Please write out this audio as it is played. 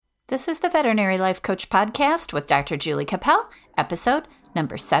This is the Veterinary Life Coach Podcast with Dr. Julie Capel, episode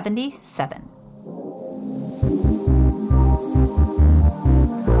number 77.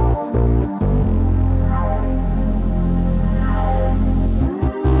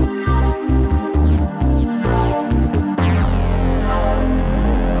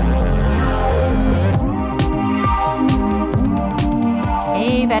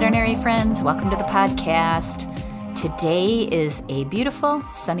 Hey, veterinary friends, welcome to the podcast. Today is a beautiful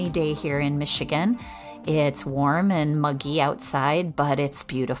sunny day here in Michigan. It's warm and muggy outside, but it's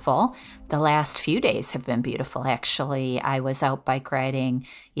beautiful. The last few days have been beautiful, actually. I was out bike riding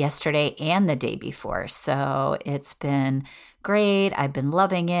yesterday and the day before, so it's been great. I've been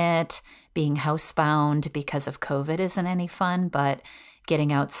loving it. Being housebound because of COVID isn't any fun, but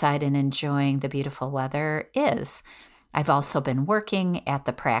getting outside and enjoying the beautiful weather is. I've also been working at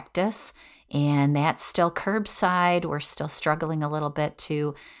the practice, and that's still curbside. We're still struggling a little bit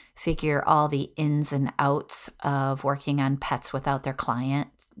to figure all the ins and outs of working on pets without their client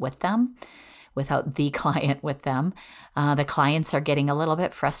with them, without the client with them. The clients are getting a little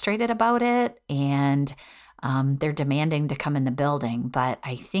bit frustrated about it, and they're demanding to come in the building. But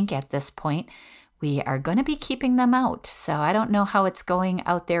I think at this point, we are going to be keeping them out. So I don't know how it's going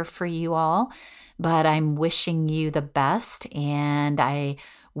out there for you all, but I'm wishing you the best, and I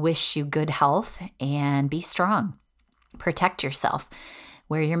wish you good health and be strong. Protect yourself.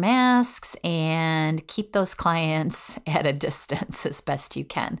 Wear your masks and keep those clients at a distance as best you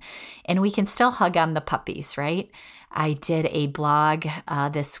can. And we can still hug on the puppies, right? I did a blog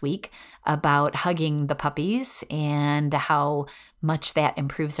this week about hugging the puppies and how much that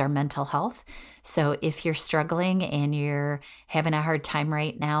improves our mental health. So if you're struggling and you're having a hard time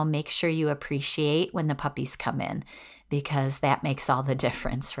right now, make sure you appreciate when the puppies come in, because that makes all the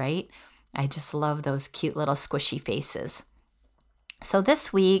difference, right? I just love those cute little squishy faces. So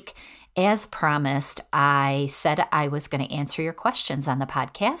this week, as promised, I said I was going to answer your questions on the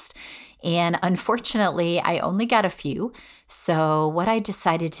podcast. And unfortunately, I only got a few. So what I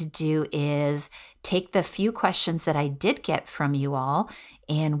decided to do is take the few questions that I did get from you all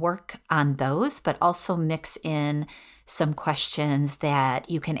and work on those, but also mix in some questions that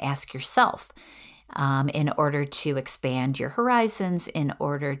you can ask yourself in order to expand your horizons, in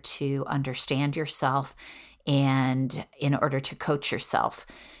order to understand yourself, and in order to coach yourself.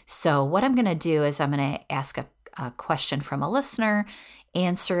 So what I'm going to do is I'm going to ask a question from a listener,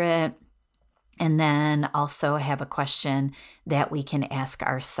 answer it, and then also have a question that we can ask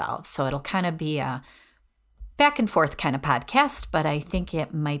ourselves. So it'll kind of be a back and forth kind of podcast, but I think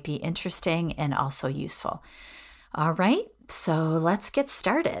it might be interesting and also useful. All right, so let's get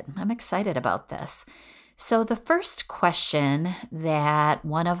started. I'm excited about this. So the first question that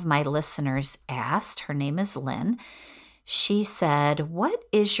one of my listeners asked, her name is Lynn. She said, "What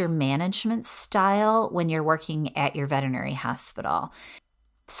is your management style when you're working at your veterinary hospital?"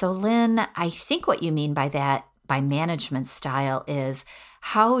 So Lynn, I think what you mean by that, by management style, is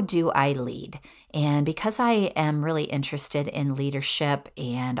how do I lead? And because I am really interested in leadership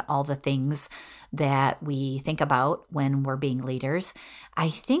and all the things that we think about when we're being leaders, I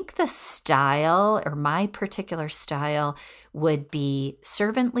think the style, or my particular style, would be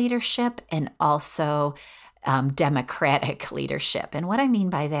servant leadership and also democratic leadership. And what I mean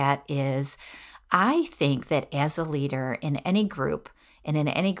by that is I think that as a leader in any group, and in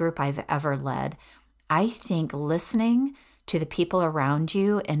any group I've ever led, I think listening to the people around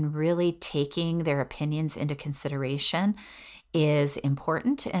you and really taking their opinions into consideration is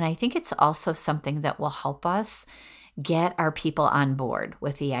important. And I think it's also something that will help us get our people on board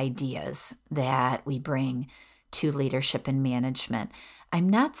with the ideas that we bring to leadership and management. I'm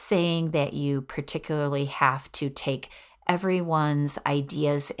not saying that you particularly have to take everyone's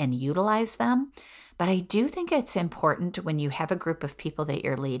ideas and utilize them, but I do think it's important when you have a group of people that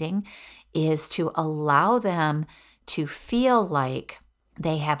you're leading is to allow them to feel like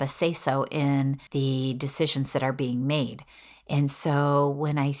they have a say-so in the decisions that are being made. And so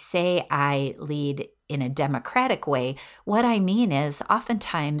when I say I lead in a democratic way, what I mean is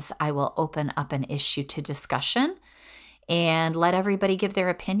oftentimes I will open up an issue to discussion and let everybody give their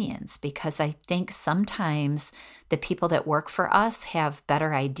opinions, because I think sometimes the people that work for us have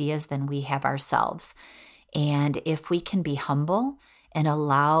better ideas than we have ourselves. And if we can be humble and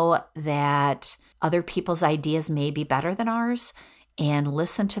allow that other people's ideas may be better than ours, and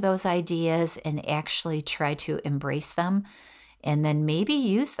listen to those ideas and actually try to embrace them, and then maybe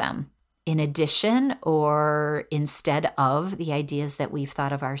use them in addition or instead of the ideas that we've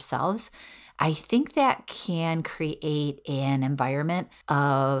thought of ourselves, I think that can create an environment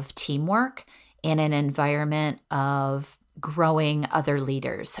of teamwork and an environment of growing other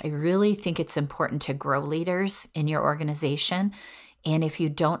leaders. I really think it's important to grow leaders in your organization. And if you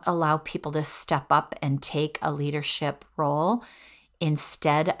don't allow people to step up and take a leadership role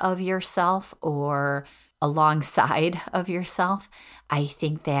instead of yourself or alongside of yourself, I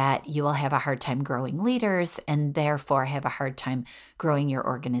think that you will have a hard time growing leaders and therefore have a hard time growing your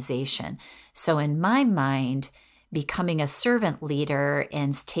organization. So in my mind, becoming a servant leader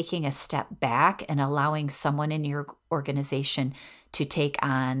and taking a step back and allowing someone in your organization to take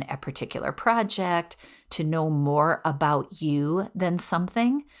on a particular project, to know more about you than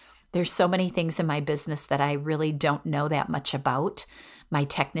something. There's so many things in my business that I really don't know that much about. My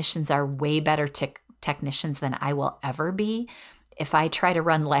technicians are way better technicians than I will ever be. If I try to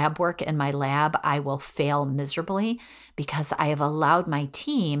run lab work in my lab, I will fail miserably because I have allowed my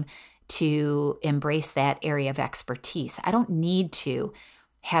team to embrace that area of expertise. I don't need to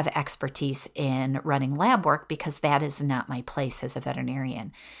have expertise in running lab work because that is not my place as a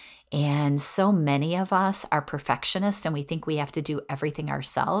veterinarian. And so many of us are perfectionists and we think we have to do everything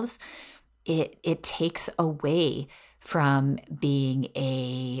ourselves. It takes away from being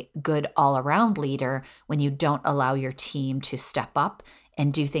a good all-around leader when you don't allow your team to step up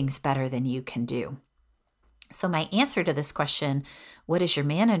and do things better than you can do. So my answer to this question, what is your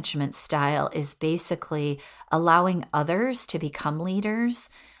management style, is basically allowing others to become leaders,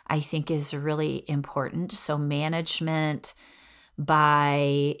 I think is really important. So management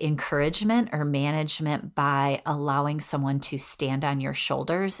by encouragement or management by allowing someone to stand on your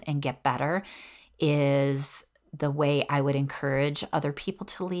shoulders and get better is the way I would encourage other people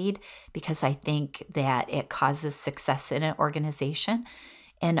to lead, because I think that it causes success in an organization.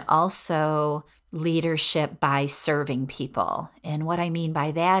 And also leadership by serving people. And what I mean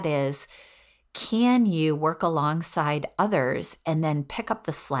by that is, can you work alongside others and then pick up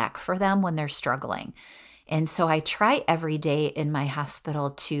the slack for them when they're struggling? And so I try every day in my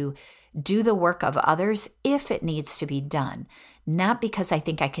hospital to do the work of others if it needs to be done, not because I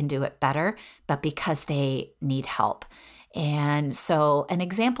think I can do it better, but because they need help. And so an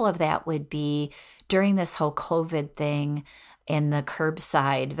example of that would be during this whole COVID thing and the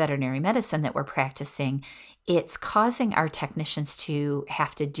curbside veterinary medicine that we're practicing, it's causing our technicians to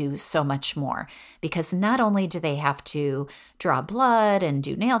have to do so much more, because not only do they have to draw blood and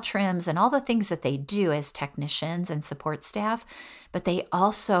do nail trims and all the things that they do as technicians and support staff, but they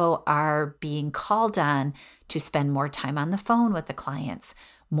also are being called on to spend more time on the phone with the clients,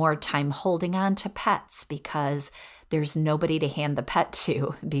 more time holding on to pets because there's nobody to hand the pet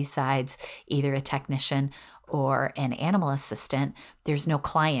to besides either a technician or an animal assistant. There's no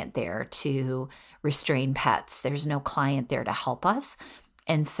client there to restrain pets. There's no client there to help us.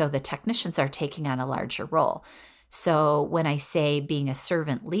 And so the technicians are taking on a larger role. So when I say being a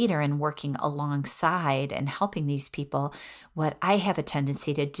servant leader and working alongside and helping these people, what I have a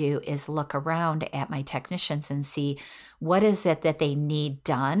tendency to do is look around at my technicians and see what is it that they need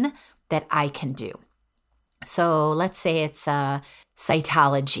done that I can do. So let's say it's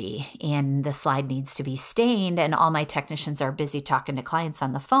cytology and the slide needs to be stained and all my technicians are busy talking to clients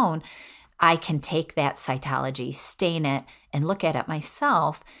on the phone. I can take that cytology, stain it, and look at it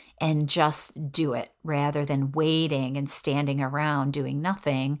myself and just do it rather than waiting and standing around doing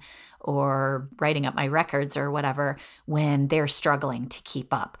nothing or writing up my records or whatever when they're struggling to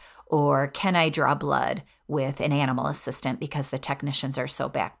keep up. Or can I draw blood with an animal assistant because the technicians are so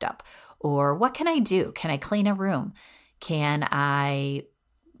backed up? Or what can I do? Can I clean a room? Can I,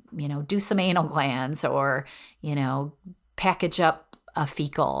 do some anal glands or, package up a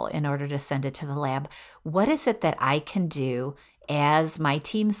fecal in order to send it to the lab? What is it that I can do as my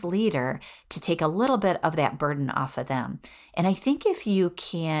team's leader to take a little bit of that burden off of them? And I think if you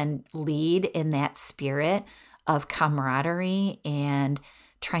can lead in that spirit of camaraderie and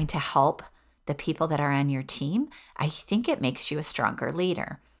trying to help the people that are on your team, I think it makes you a stronger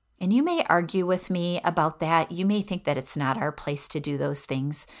leader. And you may argue with me about that. You may think that it's not our place to do those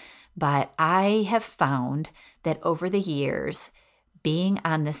things. But I have found that over the years, being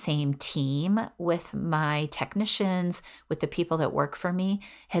on the same team with my technicians, with the people that work for me,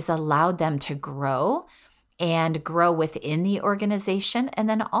 has allowed them to grow and grow within the organization. And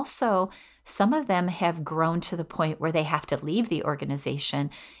then also, some of them have grown to the point where they have to leave the organization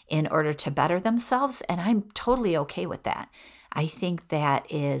in order to better themselves. And I'm totally okay with that. I think that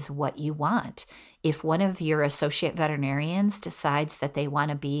is what you want. If one of your associate veterinarians decides that they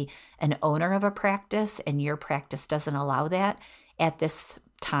want to be an owner of a practice and your practice doesn't allow that at this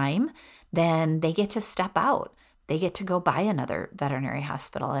time, then they get to step out. They get to go buy another veterinary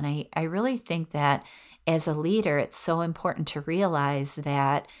hospital. And I really think that as a leader, it's so important to realize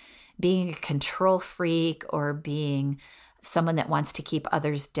that being a control freak or being someone that wants to keep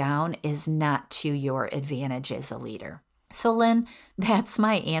others down is not to your advantage as a leader. So, Lynn, that's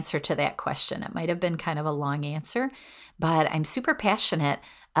my answer to that question. It might have been kind of a long answer, but I'm super passionate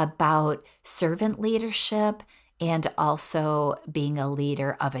about servant leadership and also being a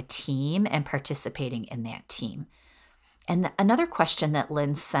leader of a team and participating in that team. And another question that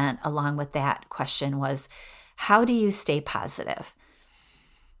Lynn sent along with that question was, how do you stay positive?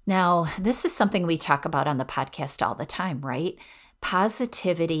 Now, this is something we talk about on the podcast all the time, right?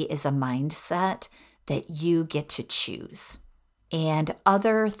 Positivity is a mindset that you get to choose. And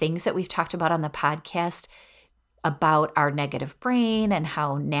other things that we've talked about on the podcast about our negative brain and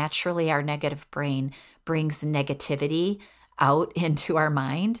how naturally our negative brain brings negativity out into our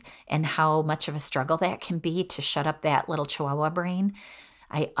mind and how much of a struggle that can be to shut up that little chihuahua brain.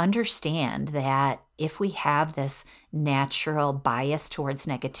 I understand that if we have this natural bias towards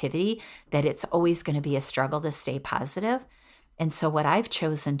negativity, that it's always going to be a struggle to stay positive. And so what I've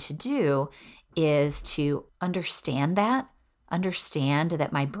chosen to do is to understand that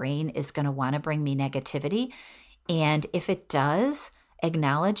my brain is going to want to bring me negativity. And if it does,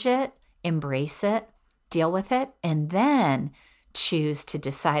 acknowledge it, embrace it, deal with it, and then choose to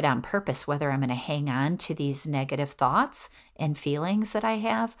decide on purpose whether I'm going to hang on to these negative thoughts and feelings that I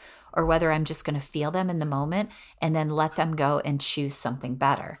have, or whether I'm just going to feel them in the moment and then let them go and choose something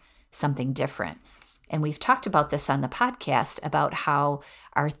better, something different. And we've talked about this on the podcast about how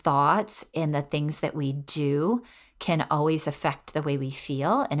our thoughts and the things that we do can always affect the way we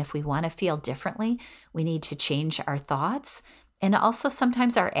feel. And if we want to feel differently, we need to change our thoughts and also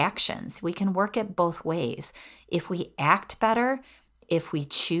sometimes our actions. We can work it both ways. If we act better, if we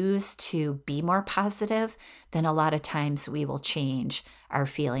choose to be more positive, then a lot of times we will change our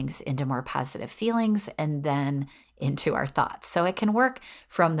feelings into more positive feelings and then into our thoughts. So it can work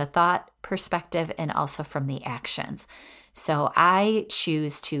from the thought perspective and also from the actions. So I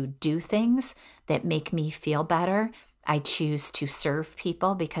choose to do things that make me feel better. I choose to serve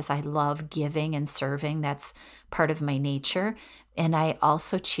people because I love giving and serving. That's part of my nature. And I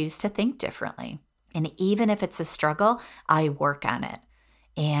also choose to think differently. And even if it's a struggle, I work on it.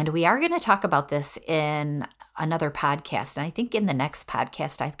 And we are going to talk about this in another podcast. And I think in the next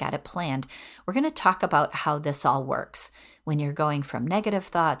podcast, I've got it planned. We're going to talk about how this all works when you're going from negative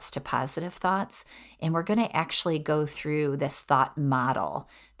thoughts to positive thoughts. And we're going to actually go through this thought model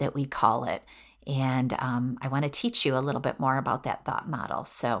that we call it. And I want to teach you a little bit more about that thought model.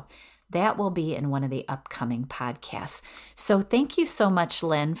 So that will be in one of the upcoming podcasts. So thank you so much,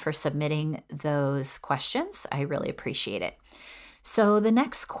 Lynn, for submitting those questions. I really appreciate it. So the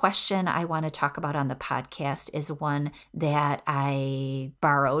next question I want to talk about on the podcast is one that I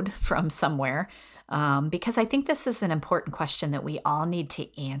borrowed from somewhere because I think this is an important question that we all need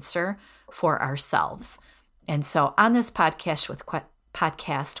to answer for ourselves. And so on this podcast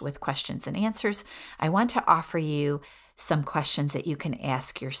with questions and answers, I want to offer you some questions that you can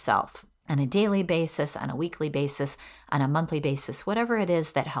ask yourself on a daily basis, on a weekly basis, on a monthly basis, whatever it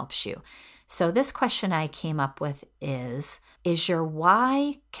is that helps you. So this question I came up with is your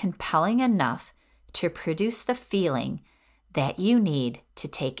why compelling enough to produce the feeling that you need to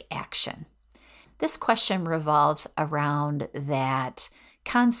take action? This question revolves around that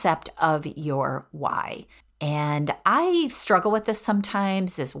concept of your why. And I struggle with this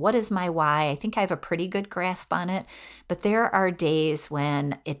sometimes is what is my why? I think I have a pretty good grasp on it, but there are days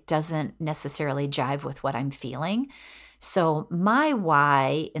when it doesn't necessarily jive with what I'm feeling. So my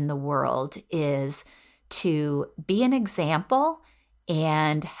why in the world is to be an example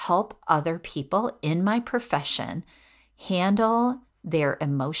and help other people in my profession handle their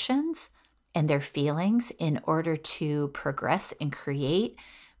emotions and their feelings in order to progress and create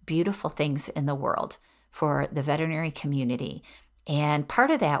beautiful things in the world for the veterinary community. And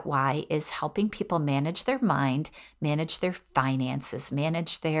part of that why is helping people manage their mind, manage their finances,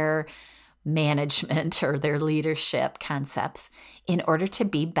 manage their management or their leadership concepts in order to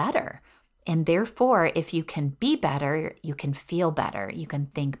be better. And therefore, if you can be better, you can feel better, you can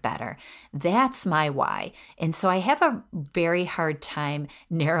think better. That's my why. And so I have a very hard time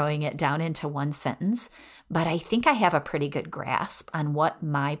narrowing it down into one sentence, but I think I have a pretty good grasp on what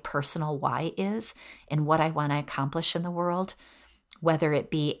my personal why is and what I want to accomplish in the world, whether it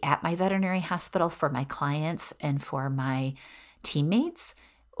be at my veterinary hospital for my clients and for my teammates,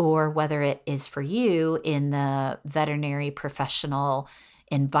 or whether it is for you in the veterinary professional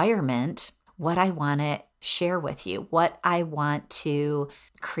environment, what I want to share with you, what I want to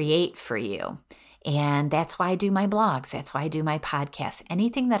create for you. And that's why I do my blogs. That's why I do my podcasts.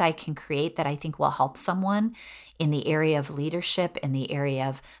 Anything that I can create that I think will help someone in the area of leadership, in the area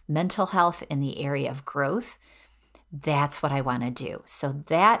of mental health, in the area of growth, That's what I want to do. So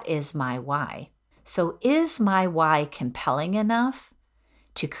that is my why. So is my why compelling enough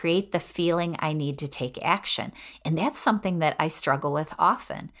to create the feeling I need to take action? And that's something that I struggle with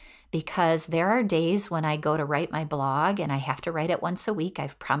often, because there are days when I go to write my blog and I have to write it once a week.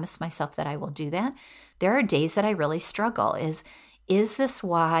 I've promised myself that I will do that. There are days that I really struggle. Is this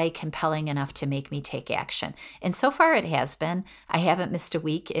why compelling enough to make me take action? And so far it has been. I haven't missed a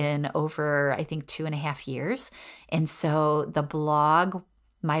week in over, I think, 2.5 years. And so the blog,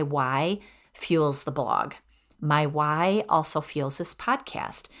 my why, fuels the blog. My why also fuels this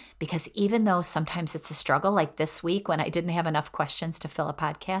podcast, because even though sometimes it's a struggle, like this week when I didn't have enough questions to fill a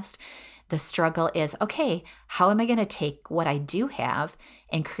podcast, the struggle is, okay, how am I going to take what I do have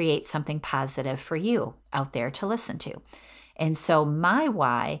and create something positive for you out there to listen to? And so my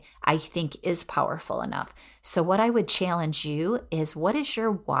why, I think, is powerful enough. So what I would challenge you is, what is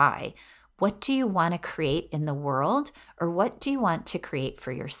your why? What do you want to create in the world? Or what do you want to create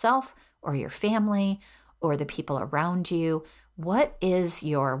for yourself or your family or the people around you? What is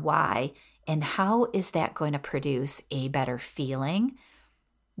your why, and how is that going to produce a better feeling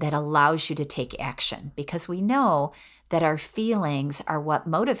that allows you to take action? Because we know that our feelings are what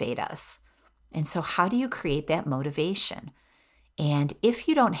motivate us. And so how do you create that motivation? And if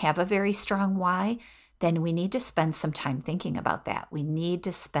you don't have a very strong why, then we need to spend some time thinking about that. We need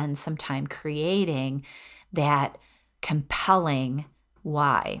to spend some time creating that compelling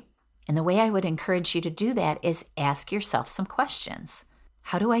why. And the way I would encourage you to do that is ask yourself some questions.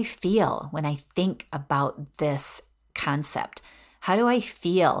 How do I feel when I think about this concept? How do I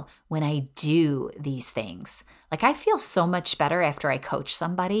feel when I do these things? Like, I feel so much better after I coach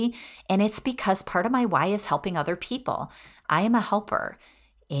somebody, and it's because part of my why is helping other people. I am a helper.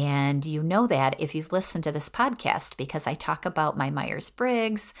 And you know that if you've listened to this podcast, because I talk about my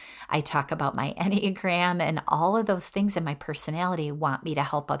Myers-Briggs, I talk about my Enneagram, and all of those things in my personality want me to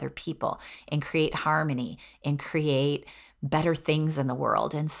help other people and create harmony and create better things in the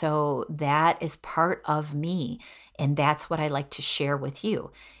world. And so that is part of me, and that's what I like to share with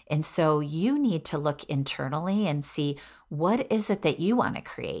you. And so you need to look internally and see, what is it that you want to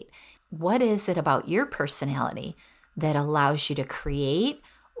create? What is it about your personality that allows you to create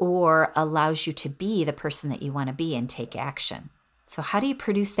or allows you to be the person that you want to be and take action? So how do you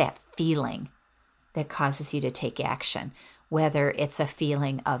produce that feeling that causes you to take action? Whether it's a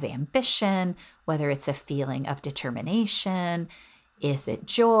feeling of ambition, whether it's a feeling of determination, is it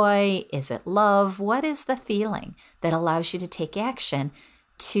joy? Is it love? What is the feeling that allows you to take action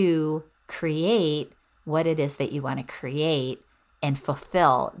to create what it is that you want to create and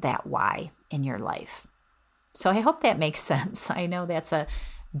fulfill that why in your life? So I hope that makes sense. I know that's a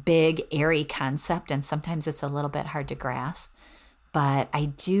big, airy concept, and sometimes it's a little bit hard to grasp, but I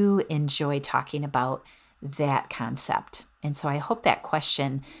do enjoy talking about that concept. And so I hope that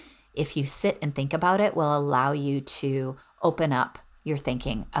question, if you sit and think about it, will allow you to open up your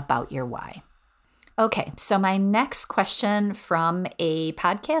thinking about your why. Okay, so my next question from a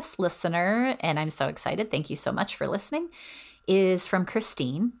podcast listener, and I'm so excited, thank you so much for listening, is from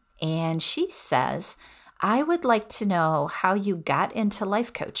Christine. And she says, I would like to know how you got into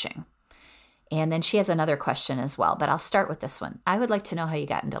life coaching. And then she has another question as well, but I'll start with this one. I would like to know how you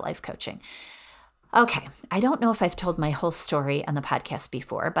got into life coaching. Okay, I don't know if I've told my whole story on the podcast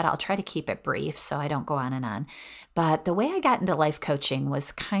before, but I'll try to keep it brief so I don't go on and on. But the way I got into life coaching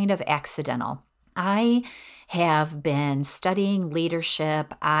was kind of accidental. I have been studying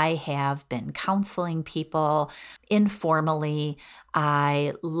leadership. I have been counseling people informally.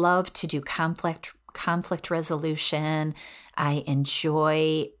 I love to do conflict resolution. I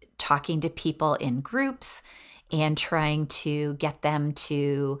enjoy talking to people in groups and trying to get them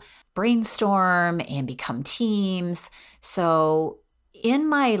to brainstorm and become teams. So in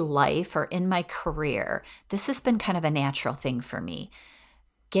my life or in my career, this has been kind of a natural thing for me.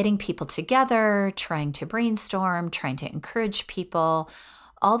 Getting people together, trying to brainstorm, trying to encourage people,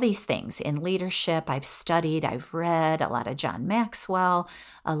 all these things. In leadership, I've studied, I've read a lot of John Maxwell,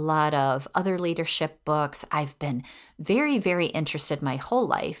 a lot of other leadership books. I've been very, very interested my whole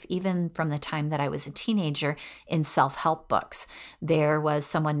life, even from the time that I was a teenager, in self-help books. There was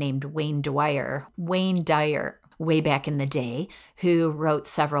someone named Wayne Dyer, way back in the day, who wrote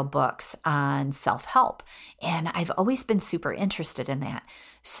several books on self-help. And I've always been super interested in that.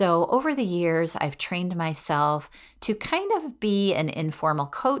 So over the years, I've trained myself to kind of be an informal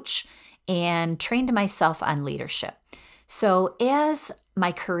coach and trained myself on leadership. So as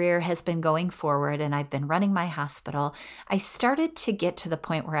my career has been going forward and I've been running my hospital, I started to get to the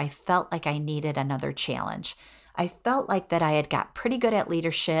point where I felt like I needed another challenge. I felt like that I had got pretty good at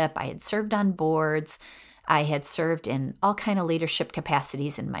leadership. I had served on boards. I had served in all kind of leadership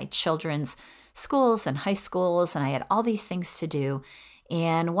capacities in my children's schools and high schools, and I had all these things to do.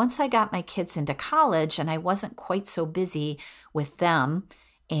 And once I got my kids into college and I wasn't quite so busy with them,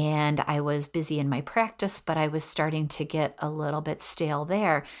 and I was busy in my practice, but I was starting to get a little bit stale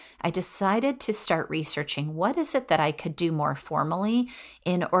there, I decided to start researching what is it that I could do more formally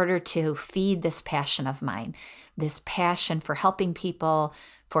in order to feed this passion of mine, this passion for helping people,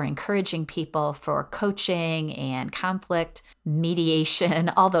 for encouraging people, for coaching and conflict mediation,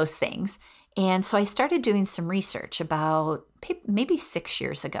 all those things. And so I started doing some research about maybe 6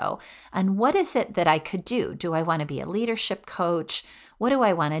 years ago on what is it that I could do? Do I want to be a leadership coach? What do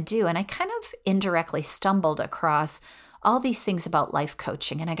I want to do? And I kind of indirectly stumbled across all these things about life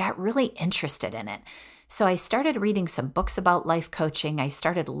coaching, and I got really interested in it. So I started reading some books about life coaching. I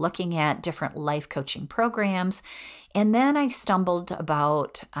started looking at different life coaching programs. And then I stumbled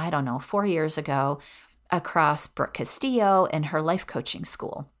about, 4 years ago across Brooke Castillo and her life coaching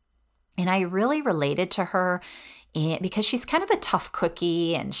school. And I really related to her because she's kind of a tough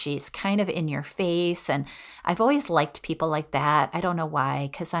cookie and she's kind of in your face. And I've always liked people like that. I don't know why,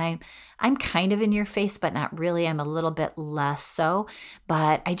 because I'm kind of in your face, but not really. I'm a little bit less so.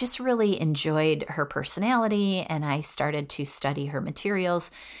 But I just really enjoyed her personality, and I started to study her materials.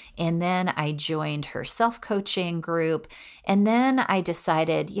 And then I joined her self-coaching group. And then I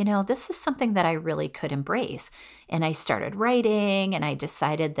decided, this is something that I really could embrace. And I started writing, and I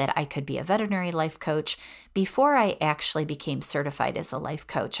decided that I could be a veterinary life coach before I actually became certified as a life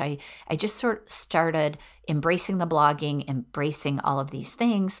coach. I just sort of started embracing the blogging, embracing all of these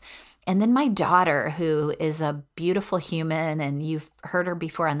things. And then my daughter, who is a beautiful human, and you've heard her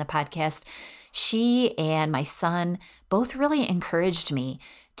before on the podcast, she and my son both really encouraged me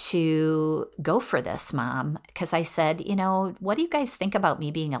to go for this, Mom, because I said, what do you guys think about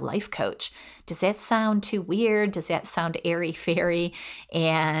me being a life coach? Does that sound too weird? Does that sound airy-fairy?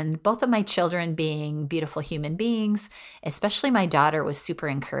 And both of my children being beautiful human beings, especially my daughter, was super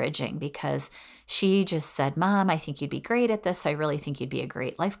encouraging because she just said, Mom, I think you'd be great at this. I really think you'd be a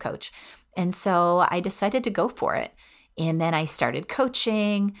great life coach. And so I decided to go for it. And then I started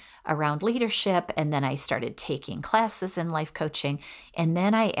coaching around leadership, and then I started taking classes in life coaching. And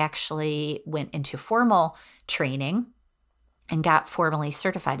then I actually went into formal training and got formally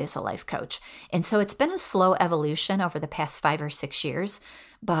certified as a life coach. And so it's been a slow evolution over the past 5 or 6 years,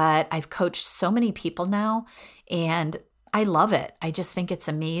 but I've coached so many people now, and I love it. I just think it's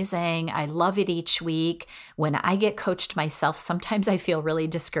amazing. I love it each week. When I get coached myself, sometimes I feel really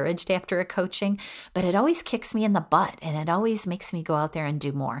discouraged after a coaching, but it always kicks me in the butt and it always makes me go out there and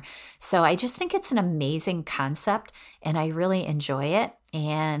do more. So I just think it's an amazing concept and I really enjoy it.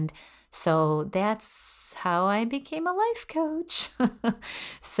 And so that's how I became a life coach.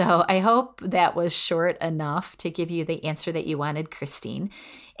 So I hope that was short enough to give you the answer that you wanted, Christine.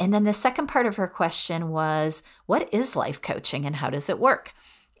 And then the second part of her question was, what is life coaching and how does it work?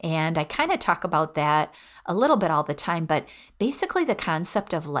 And I kind of talk about that a little bit all the time, but basically the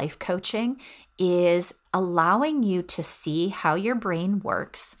concept of life coaching is allowing you to see how your brain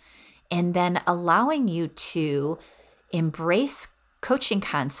works and then allowing you to embrace coaching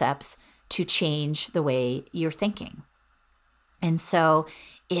concepts to change the way you're thinking. And so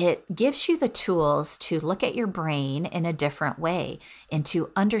it gives you the tools to look at your brain in a different way and to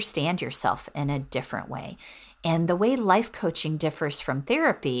understand yourself in a different way. And the way life coaching differs from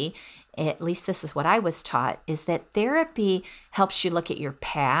therapy, at least this is what I was taught, is that therapy helps you look at your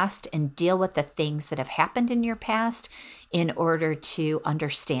past and deal with the things that have happened in your past in order to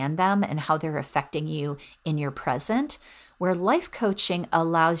understand them and how they're affecting you in your present. Where life coaching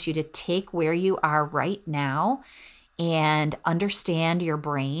allows you to take where you are right now and understand your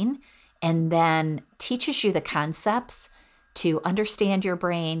brain, and then teaches you the concepts to understand your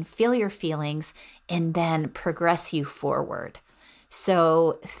brain, feel your feelings, and then progress you forward.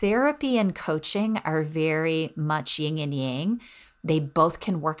 So therapy and coaching are very much yin and yang. They both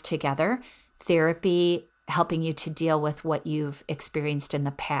can work together. Therapy helping you to deal with what you've experienced in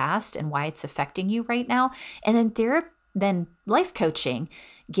the past and why it's affecting you right now. And then life coaching,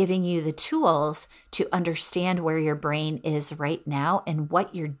 giving you the tools to understand where your brain is right now and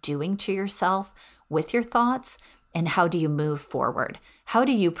what you're doing to yourself with your thoughts and how do you move forward? How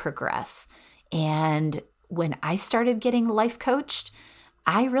do you progress? And when I started getting life coached,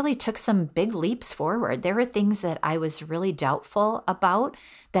 I really took some big leaps forward. There were things that I was really doubtful about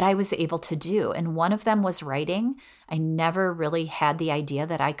that I was able to do. And one of them was writing. I never really had the idea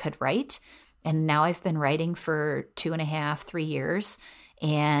that I could write. And now I've been writing for 2.5, 3 years.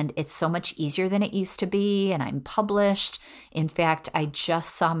 and it's so much easier than it used to be, and I'm published. In fact, I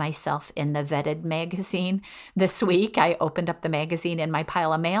just saw myself in the Vetted magazine this week. I opened up the magazine in my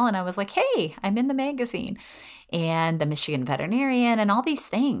pile of mail and I was like, hey, I'm in the magazine, and the Michigan Veterinarian and all these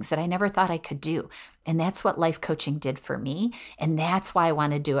things that I never thought I could do. And that's what life coaching did for me, and that's why I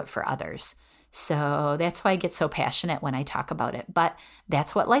want to do it for others. So that's why I get so passionate when I talk about it, but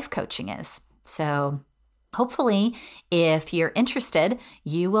that's what life coaching is. So hopefully, if you're interested,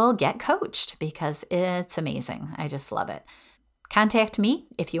 you will get coached because it's amazing. I just love it. Contact me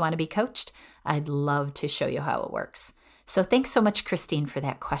if you want to be coached. I'd love to show you how it works. So thanks so much, Christine, for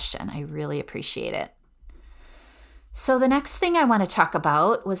that question. I really appreciate it. So the next thing I want to talk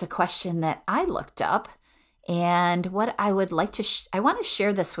about was a question that I looked up. And what I would like to, I want to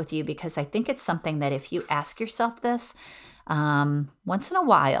share this with you because I think it's something that if you ask yourself this once in a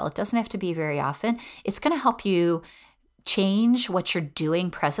while, it doesn't have to be very often, it's going to help you change what you're doing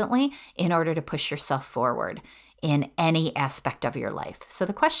presently in order to push yourself forward in any aspect of your life. So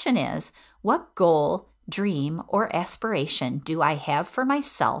the question is, what goal, dream, or aspiration do I have for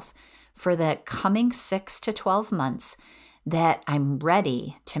myself for the coming 6 to 12 months that I'm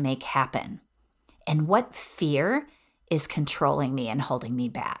ready to make happen? And what fear is controlling me and holding me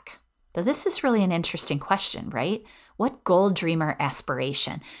back? So this is really an interesting question, right? What goal, dream, or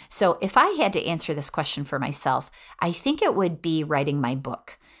aspiration? So if I had to answer this question for myself, I think it would be writing my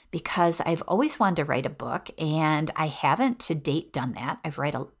book, because I've always wanted to write a book and I haven't to date done that. I've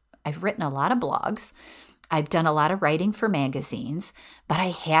written a lot of blogs. I've done a lot of writing for magazines, but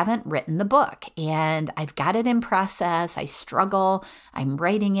I haven't written the book, and I've got it in process. I struggle. I'm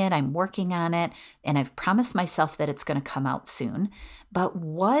writing it. I'm working on it, and I've promised myself that it's going to come out soon. But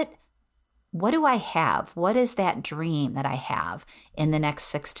what do I have? What is that dream that I have in the next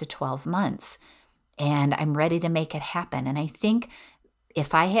 6 to 12 months? And I'm ready to make it happen. And I think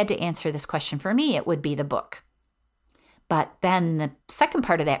if I had to answer this question for me, it would be the book. But then the second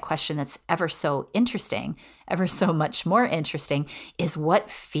part of that question that's ever so interesting, ever so much more interesting, is what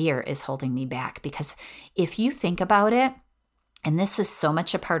fear is holding me back? Because if you think about it, and this is so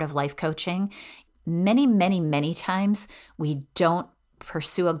much a part of life coaching, many, many, many times we don't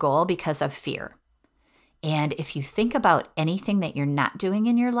pursue a goal because of fear. And if you think about anything that you're not doing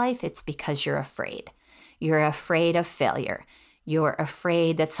in your life, it's because you're afraid. You're afraid of failure. You're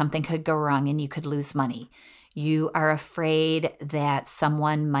afraid that something could go wrong and you could lose money. You are afraid that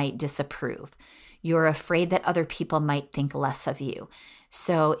someone might disapprove. You're afraid that other people might think less of you.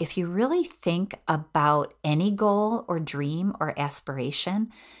 So if you really think about any goal or dream or aspiration,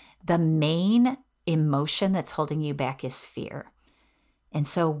 the main emotion that's holding you back is fear. And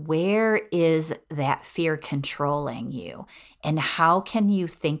so where is that fear controlling you? And how can you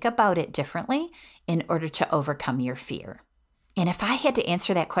think about it differently in order to overcome your fear? And if I had to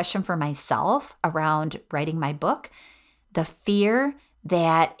answer that question for myself around writing my book, the fear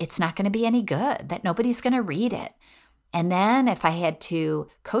that it's not going to be any good, that nobody's going to read it. And then if I had to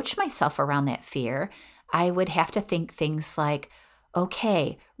coach myself around that fear, I would have to think things like,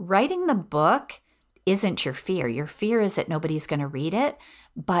 okay, writing the book isn't your fear. Your fear is that nobody's going to read it.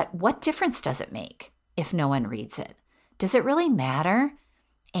 But what difference does it make if no one reads it? Does it really matter?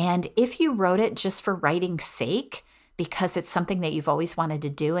 And if you wrote it just for writing's sake, because it's something that you've always wanted to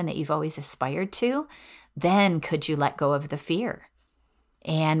do and that you've always aspired to, then could you let go of the fear?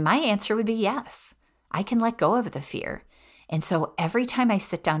 And my answer would be yes, I can let go of the fear. And so every time I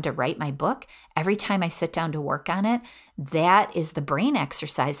sit down to write my book, every time I sit down to work on it, that is the brain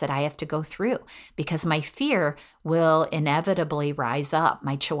exercise that I have to go through, because my fear will inevitably rise up.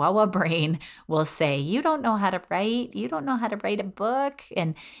 My Chihuahua brain will say, you don't know how to write. You don't know how to write a book.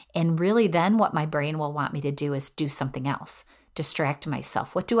 And really then what my brain will want me to do is do something else, distract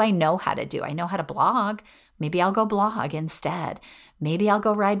myself. What do I know how to do? I know how to blog. Maybe I'll go blog instead. Maybe I'll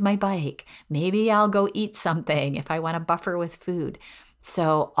go ride my bike. Maybe I'll go eat something if I want to buffer with food.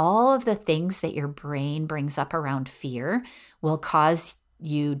 So all of the things that your brain brings up around fear will cause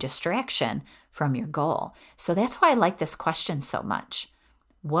you distraction from your goal. So that's why I like this question so much.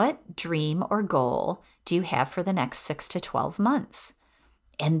 What dream or goal do you have for the next 6 to 12 months?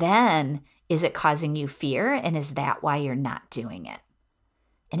 And then, is it causing you fear? And is that why you're not doing it?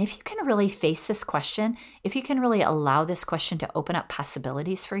 And if you can really face this question, if you can really allow this question to open up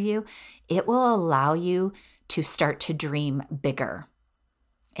possibilities for you, it will allow you to start to dream bigger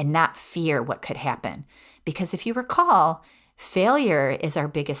and not fear what could happen. Because if you recall, failure is our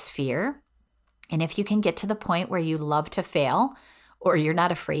biggest fear. And if you can get to the point where you love to fail, or you're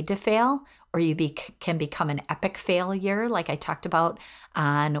not afraid to fail, or can become an epic failure, like I talked about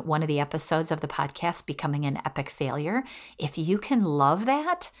on one of the episodes of the podcast, becoming an epic failure. If you can love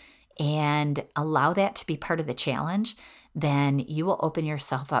that and allow that to be part of the challenge, then you will open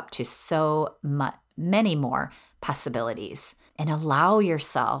yourself up to many more possibilities and allow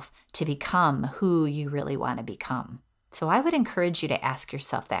yourself to become who you really want to become. So I would encourage you to ask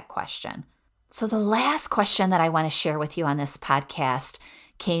yourself that question. So the last question that I want to share with you on this podcast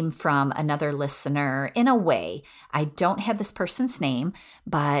came from another listener in a way. I don't have this person's name,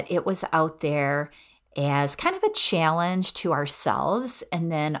 but it was out there as kind of a challenge to ourselves,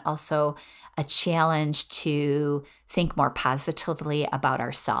 and then also a challenge to think more positively about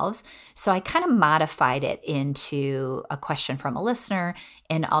ourselves. So I kind of modified it into a question from a listener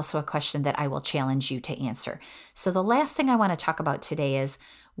and also a question that I will challenge you to answer. So the last thing I want to talk about today is,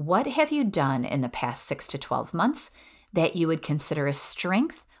 what have you done in the past 6 to 12 months that you would consider a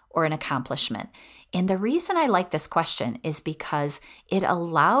strength or an accomplishment? And the reason I like this question is because it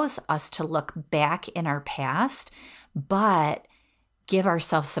allows us to look back in our past, but give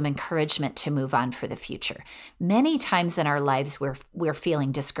ourselves some encouragement to move on for the future. Many times in our lives, we're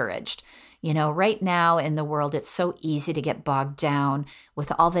feeling discouraged. Right now in the world, it's so easy to get bogged down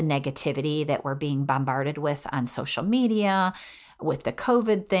with all the negativity that we're being bombarded with on social media, with the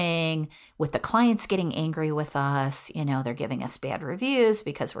COVID thing, with the clients getting angry with us. They're giving us bad reviews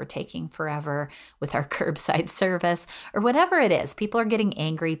because we're taking forever with our curbside service or whatever it is. People are getting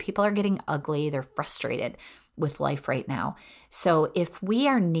angry. People are getting ugly. They're frustrated with life right now. So if we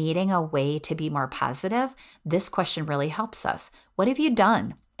are needing a way to be more positive, this question really helps us. What have you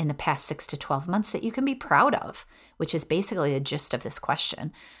done in the past 6 to 12 months that you can be proud of, which is basically the gist of this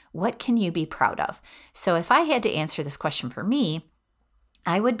question? What can you be proud of? So if I had to answer this question for me,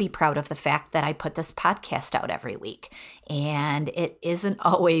 I would be proud of the fact that I put this podcast out every week. And it isn't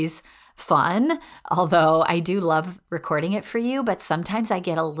always fun, although I do love recording it for you, but sometimes I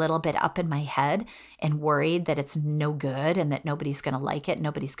get a little bit up in my head and worried that it's no good and that nobody's going to like it,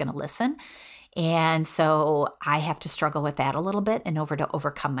 nobody's going to listen. And so I have to struggle with that a little bit in order to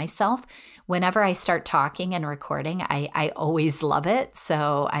overcome myself. Whenever I start talking and recording, I always love it.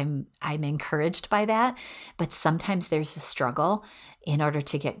 So I'm encouraged by that. But sometimes there's a struggle in order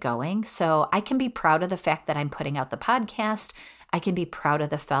to get going. So I can be proud of the fact that I'm putting out the podcast. I can be proud of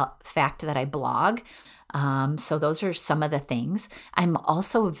the fact that I blog. So those are some of the things. I'm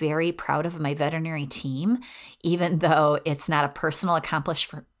also very proud of my veterinary team, even though it's not a personal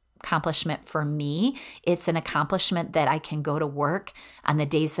accomplishment for me. It's an accomplishment that I can go to work on the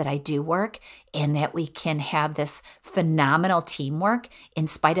days that I do work, and that we can have this phenomenal teamwork in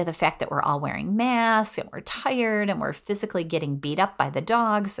spite of the fact that we're all wearing masks and we're tired and we're physically getting beat up by the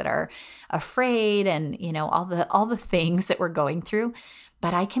dogs that are afraid, and all the things that we're going through.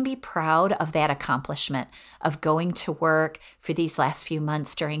 But I can be proud of that accomplishment of going to work for these last few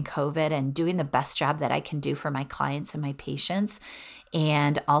months during COVID and doing the best job that I can do for my clients and my patients,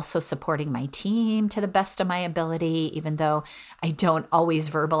 and also supporting my team to the best of my ability, even though I don't always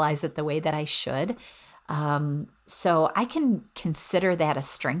verbalize it the way that I should. So I can consider that a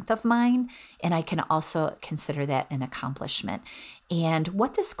strength of mine, and I can also consider that an accomplishment. And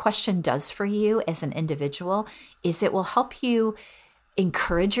what this question does for you as an individual is it will help you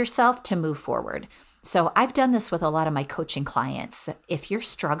encourage yourself to move forward. So I've done this with a lot of my coaching clients. If you're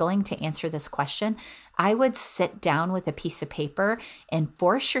struggling to answer this question, I would sit down with a piece of paper and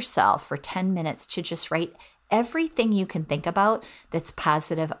force yourself for 10 minutes to just write everything you can think about that's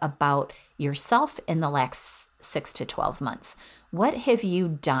positive about yourself in the last 6 to 12 months. What have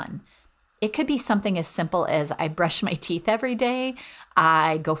you done? It could be something as simple as I brush my teeth every day.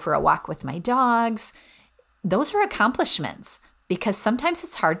 I go for a walk with my dogs. Those are accomplishments. Because sometimes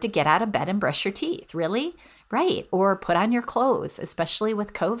it's hard to get out of bed and brush your teeth, really? Right. Or put on your clothes, especially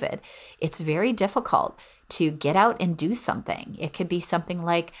with COVID. It's very difficult to get out and do something. It could be something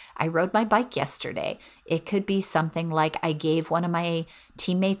like I rode my bike yesterday. It could be something like I gave one of my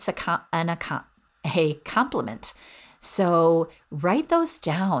teammates a compliment. So write those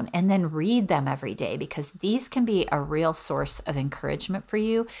down and then read them every day, because these can be a real source of encouragement for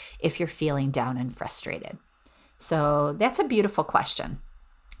you if you're feeling down and frustrated. So that's a beautiful question.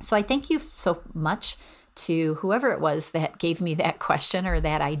 So I thank you so much to whoever it was that gave me that question or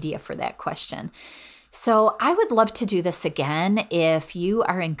that idea for that question. So I would love to do this again. If you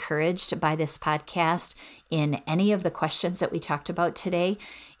are encouraged by this podcast in any of the questions that we talked about today,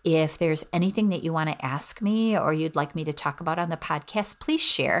 if there's anything that you want to ask me or you'd like me to talk about on the podcast, please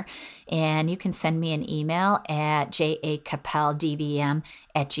share. And you can send me an email at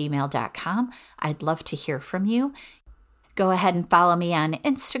jacapeldvm@gmail.com. I'd love to hear from you. Go ahead and follow me on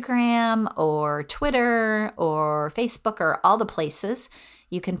Instagram or Twitter or Facebook or all the places.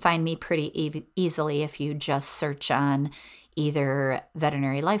 You can find me pretty easily if you just search on either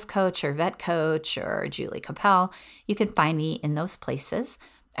veterinary life coach or vet coach or Julie Capel. You can find me in those places.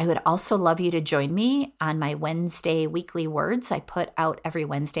 I would also love you to join me on my Wednesday weekly words. I put out every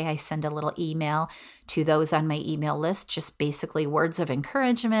Wednesday. I send a little email to those on my email list, just basically words of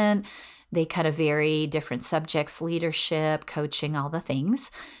encouragement. They kind of vary, different subjects, leadership, coaching, all the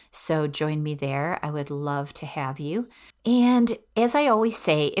things. So join me there. I would love to have you. And as I always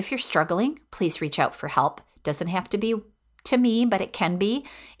say, if you're struggling, please reach out for help. Doesn't have to be to me, but it can be.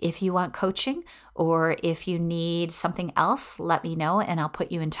 If you want coaching or if you need something else, let me know and I'll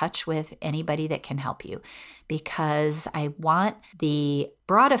put you in touch with anybody that can help you, because I want the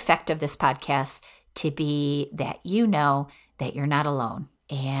broad effect of this podcast to be that you know that you're not alone.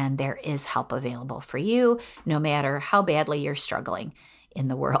 And there is help available for you, no matter how badly you're struggling in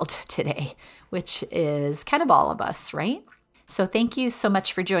the world today, which is kind of all of us, right? So thank you so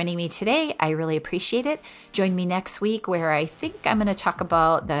much for joining me today. I really appreciate it. Join me next week where I think I'm going to talk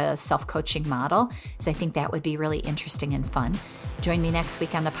about the self-coaching model, because I think that would be really interesting and fun. Join me next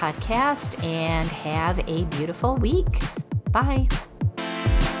week on the podcast and have a beautiful week. Bye.